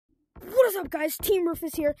up, guys? Team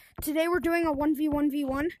Rufus here. Today we're doing a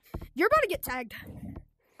 1v1v1. You're about to get tagged.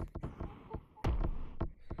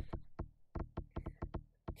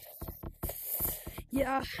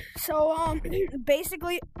 Yeah, so,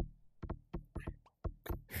 basically,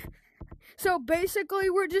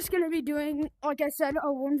 we're just gonna be doing, like I said, a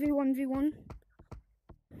 1v1v1.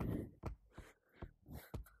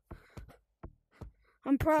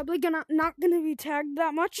 I'm probably not gonna be tagged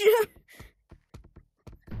that much.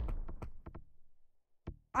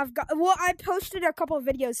 I posted a couple of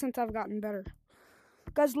videos since I've gotten better.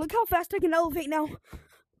 Guys, look how fast I can elevate now.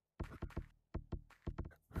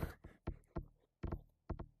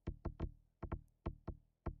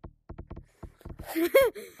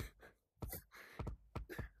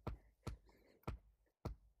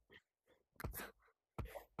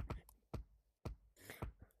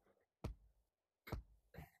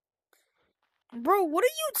 Bro, what are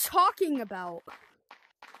you talking about?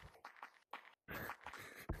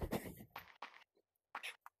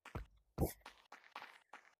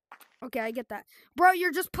 Okay, I get that. Bro,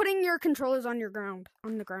 you're just putting your controllers on the ground.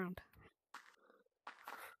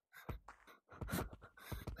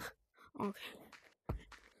 Okay.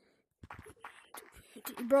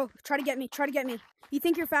 Bro, try to get me. You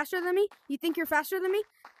think you're faster than me?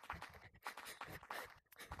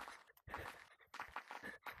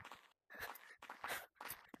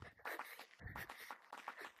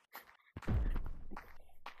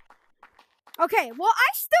 Okay, well, I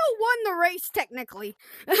still won the race, technically.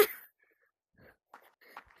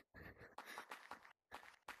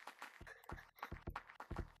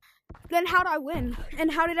 Then how'd I win?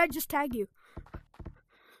 And how did I just tag you?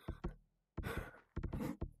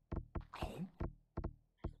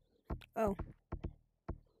 Oh.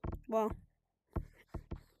 Well.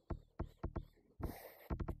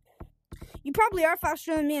 You probably are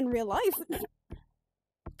faster than me in real life.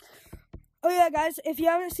 Oh yeah, guys, if you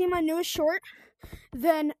haven't seen my newest short,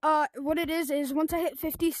 then what it is once I hit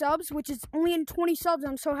 50 subs, which is only in 20 subs,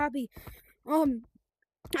 I'm so happy.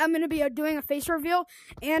 I'm going to be doing a face reveal,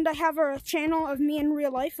 and I have a channel of me in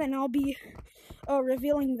real life, and I'll be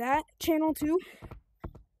revealing that channel too.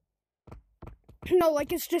 No,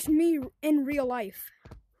 like it's just me in real life.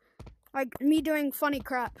 Like me doing funny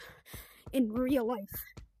crap in real life.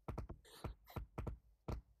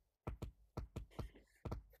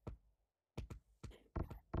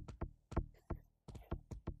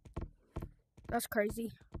 That's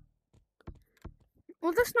crazy.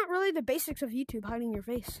 Well, that's not really the basics of YouTube, hiding your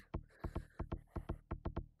face.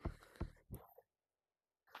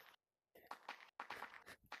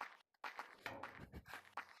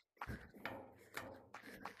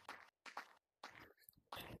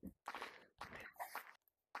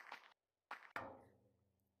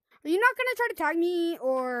 Are you not gonna try to tag me,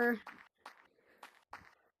 or...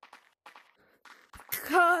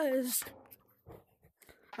 Cause...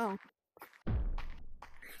 Oh.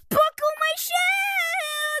 Buckle my shoe!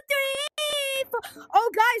 3, 4... Oh,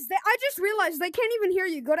 guys, I just realized they can't even hear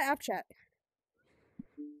you. Go to app chat.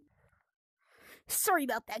 Sorry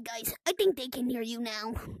about that, guys. I think they can hear you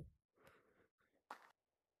now.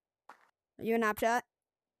 Are you in app chat?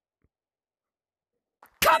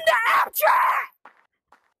 Come to app chat!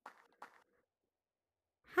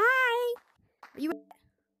 Hi! Are you...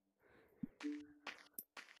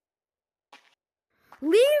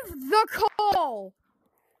 Leave the call!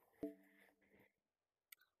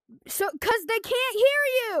 So, cause they can't hear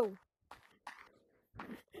you!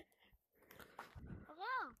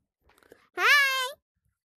 Hello. Hi!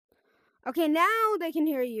 Okay, now they can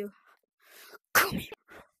hear you. Come here.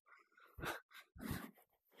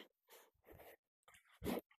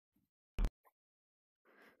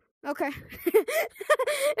 Okay.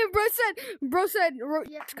 And bro said,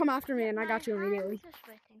 Yeah, come after me, and I got you my immediately. hand is just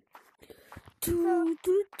waiting.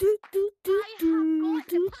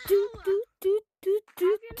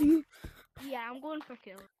 Yeah, I'm going for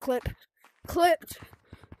kill. Clipped.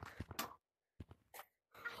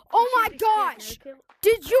 Oh my gosh!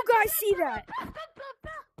 Did you guys see that?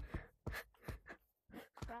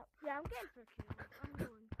 Yeah, I'm getting for kill. I'm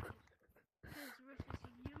going. Because Rufus,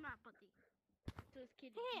 you're my buddy. Those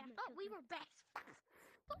kids. Hey, I thought we were best. I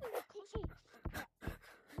thought we were close.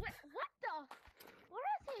 What the? Where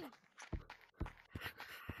is he?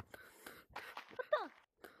 What the?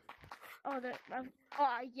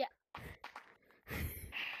 Oh, yeah.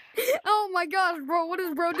 Oh my gosh, bro, what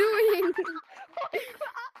is bro doing?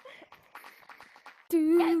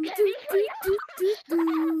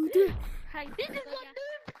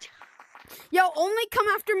 Yo, only come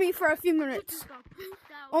after me for a few minutes.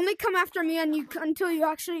 Only come after me until you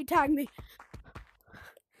actually tag me.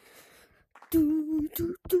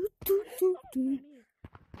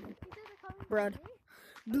 Blood.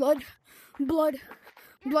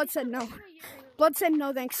 Blood said no. Blood said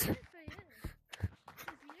no, thanks.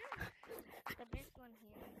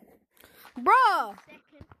 Bruh!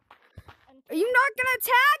 Are you not gonna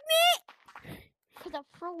tag me? Because I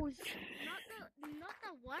froze. Not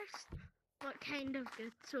the worst, but kind of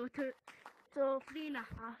good. So 3.5.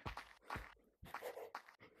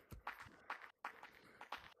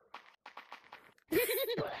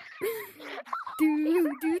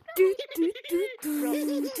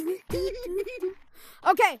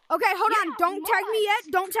 Okay, hold on. Don't tag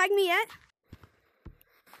me yet.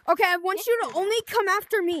 Okay, I want you to only come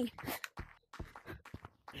after me.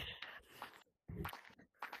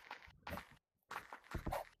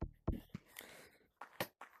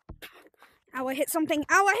 Ow, I hit something.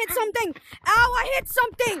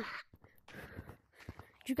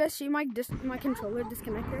 Did you guys see my controller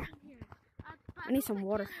disconnect there? I need some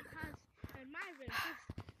water.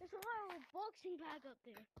 There's a little boxing bag up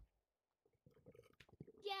there.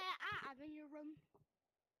 Yeah, I'm in your room.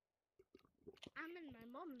 I'm in my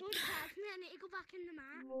mum. Don't tag me, I need to go back in the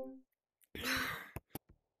mat.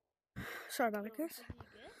 Sorry about it, guys.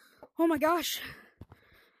 Oh my gosh.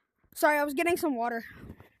 Sorry, I was getting some water.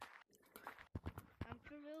 I'm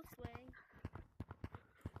for real sweating.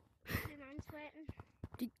 And I'm sweating.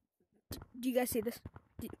 Do you guys see this?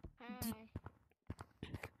 Hi.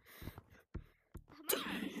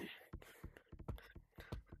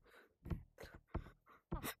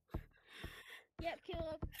 Yep,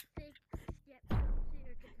 Caleb. Say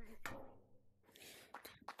your good night.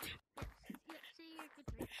 Yep, say your good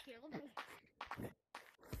night, Caleb.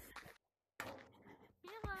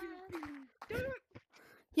 Caleb.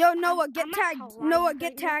 Yo, Noah, get I'm tagged. at Noah, Hawaii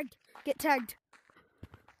get right now. tagged. Get tagged.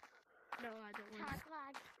 No, I don't want to.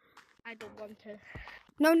 I don't want to.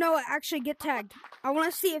 No, Noah, actually get tagged. I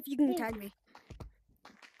want to see if you can tag me.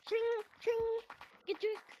 Get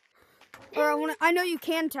your... Or I know you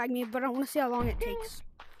can tag me, but I want to see how long it takes.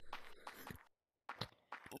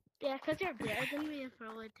 Yeah, because you're better than me, it'll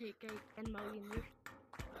probably take like a million years.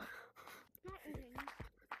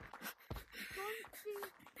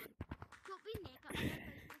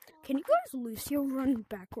 Can you guys Lucio run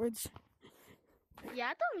backwards?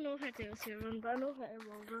 Yeah, I don't know how to Lucio run, but I know how to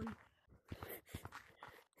wall run.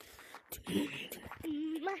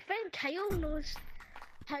 My friend Kyle knows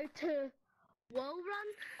how to wall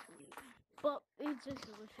run, but he's just a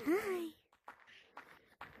Lucio.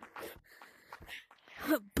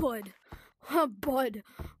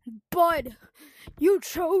 Bud, you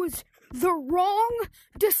chose the wrong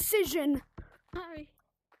decision. Hi.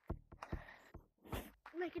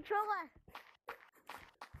 My controller.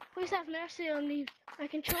 Please have mercy on me. My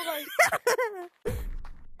controller.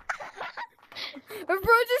 Bro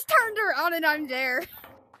just turned around and I'm there.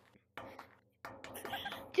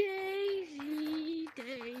 Daisy.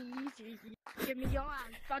 Give me your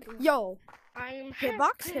eyes. Yo. I'm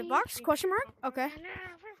Hitbox? Question mark? Okay.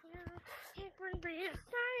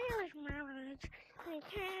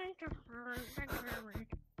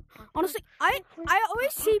 Honestly, I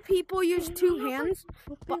always see people use two hands,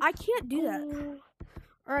 but I can't do that.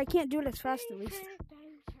 Or I can't do it as fast, at least.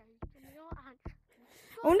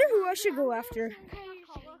 I wonder who I should go after. I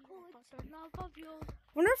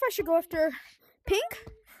wonder if I should go after Pink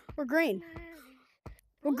or Green.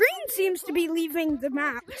 Well, Green seems to be leaving the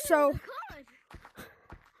map, so...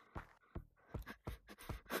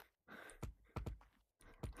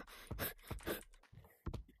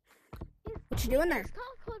 What you doing there?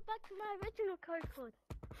 Card code back to my original card code.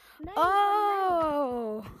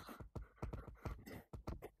 Oh!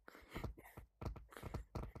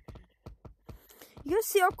 You guys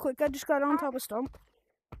see how quick I just got on top of Stump?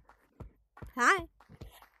 Hi.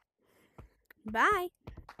 Bye.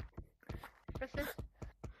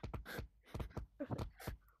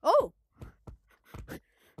 Oh!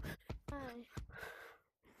 Hi.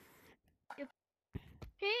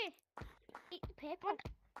 Hey! Eat the paper. Are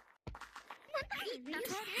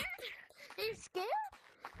you scared?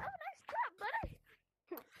 Oh, nice crap, buddy.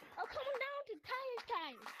 Oh, coming down to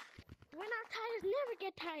tires. When our tires never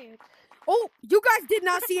get tired. Oh, you guys did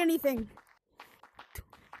not see anything.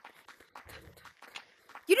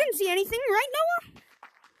 You didn't see anything, right, Noah?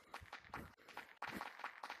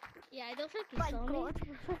 Yeah, I don't think you saw me.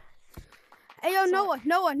 Hey, yo,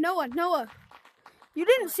 Noah. You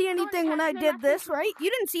didn't see anything when I did this, right? You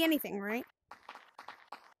didn't see anything, right?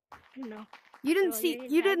 No. You didn't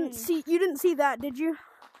see that, did you?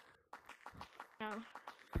 No.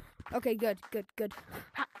 Okay, good.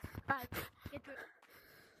 Bye. Get to it.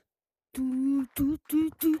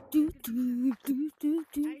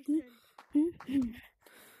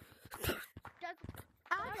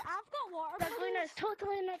 is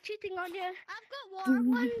totally not cheating on you. I've got water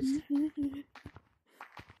ones.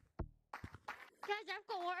 Guys, I've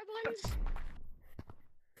got water ones.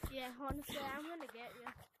 Yeah, honestly, I'm gonna get you.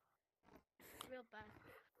 Real bad.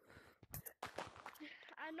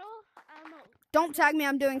 I know I'm a... Don't tag me,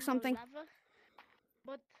 I'm doing something. Lava,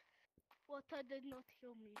 but water did not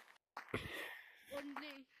kill me.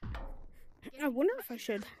 Only... I wonder if I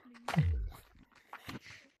should.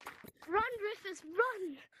 Run, Rufus,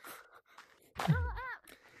 run! Go up!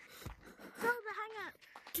 Go the hang up!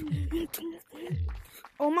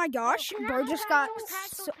 Oh my gosh, bro just got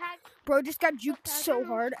juked so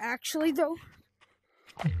hard. Actually, though.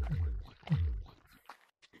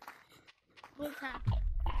 What's that?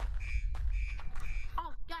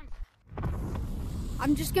 Oh, guys.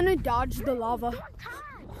 I'm just gonna dodge the lava. Don't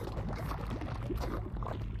tag!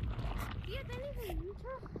 Do you have anything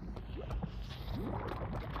neutral?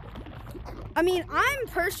 I mean, I'm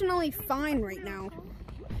personally fine right now.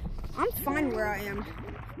 I'm fine where I am.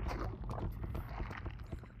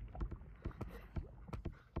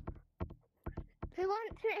 Who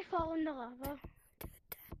wants me to fall in the lava?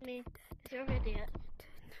 Me. You're an idiot.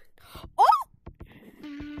 Oh!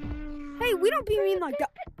 Hey, we don't be mean like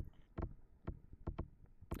that.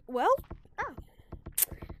 Well? Oh.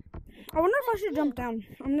 I wonder if I should jump down.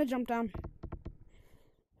 I'm gonna jump down.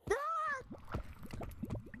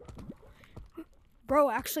 Bro,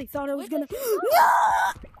 I actually thought I was gonna... No!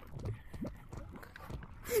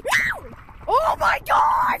 No! Oh my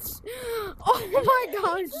gosh! Oh my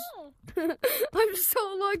gosh! I'm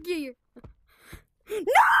so lucky. No!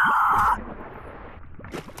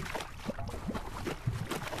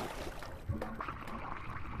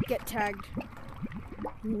 Get tagged.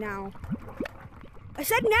 Now. I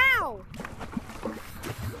said now!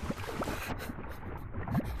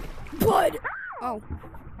 Blood! Oh.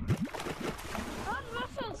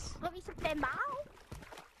 Let me some them out.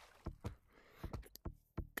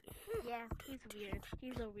 Yeah, he's weird.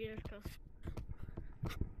 He's a weird person.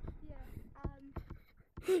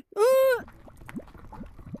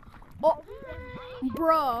 Oh,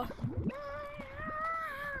 bruh.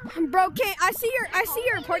 Bro, can't I see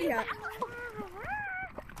your party hat.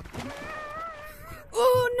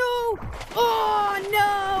 Oh no! Oh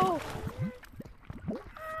no!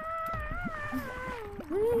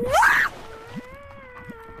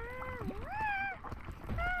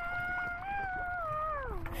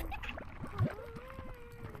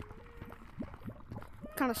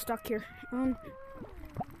 Kind of stuck here. No!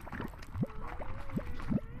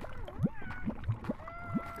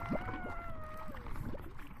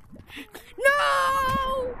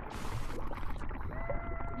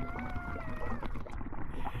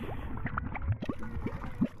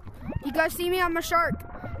 You guys see me? I'm a shark.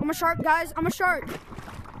 I'm a shark, guys. I'm a shark.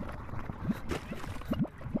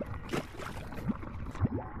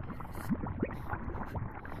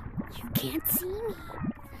 You can't see me.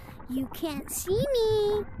 You can't see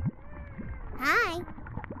me. Hi.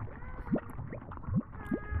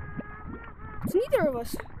 It's neither of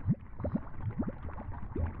us.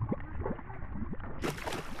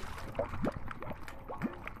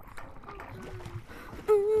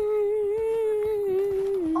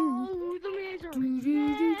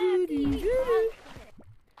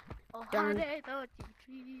 Darn.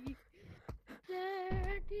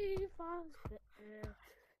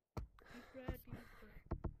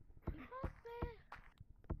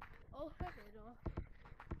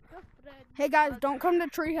 Hey guys, don't come to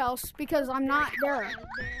Treehouse because I'm not there.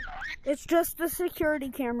 It's just the security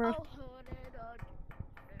camera. Oh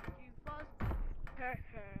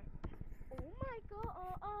my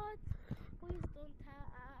god, please don't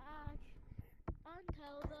touch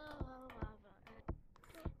until the lava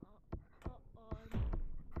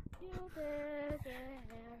you there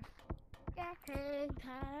getting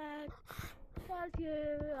tagged cause you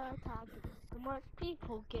are tagged so much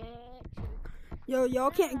people get you. Yo, y'all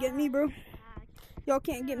can't get me, bro. Y'all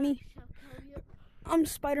can't get me. I'm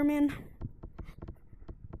Spider-Man.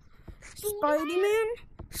 Spidey-Man?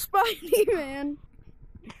 Spidey-Man.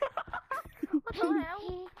 What the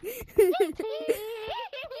hell?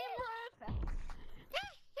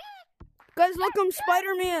 Guys, look, I'm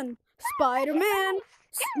Spider-Man. Spider-Man.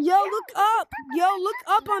 Yo, look up. Yo, look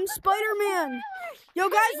up. I'm Spider-Man. Yo,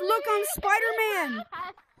 guys, look, I'm Spider-Man.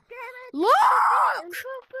 Look!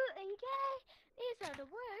 These are the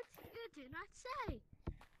words you do not say.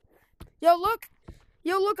 Yo, look.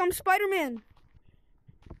 Yo, look, I'm Spider-Man.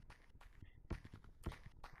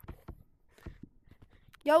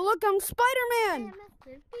 Yo, look, I'm Spider-Man.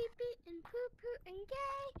 These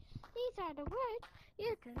are the words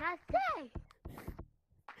you do not say.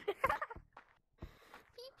 Beep,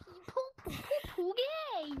 beep, poop, poop, poop.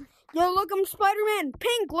 Yo, look, I'm Spider-Man.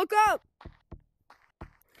 Pink, look up.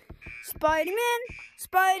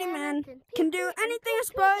 Spider-Man can do anything a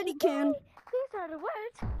Spidey can. These are the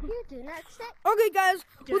words you do not say. Okay, guys.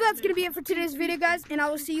 Well, that's going to be it for today's video, guys. And I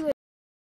will see you later.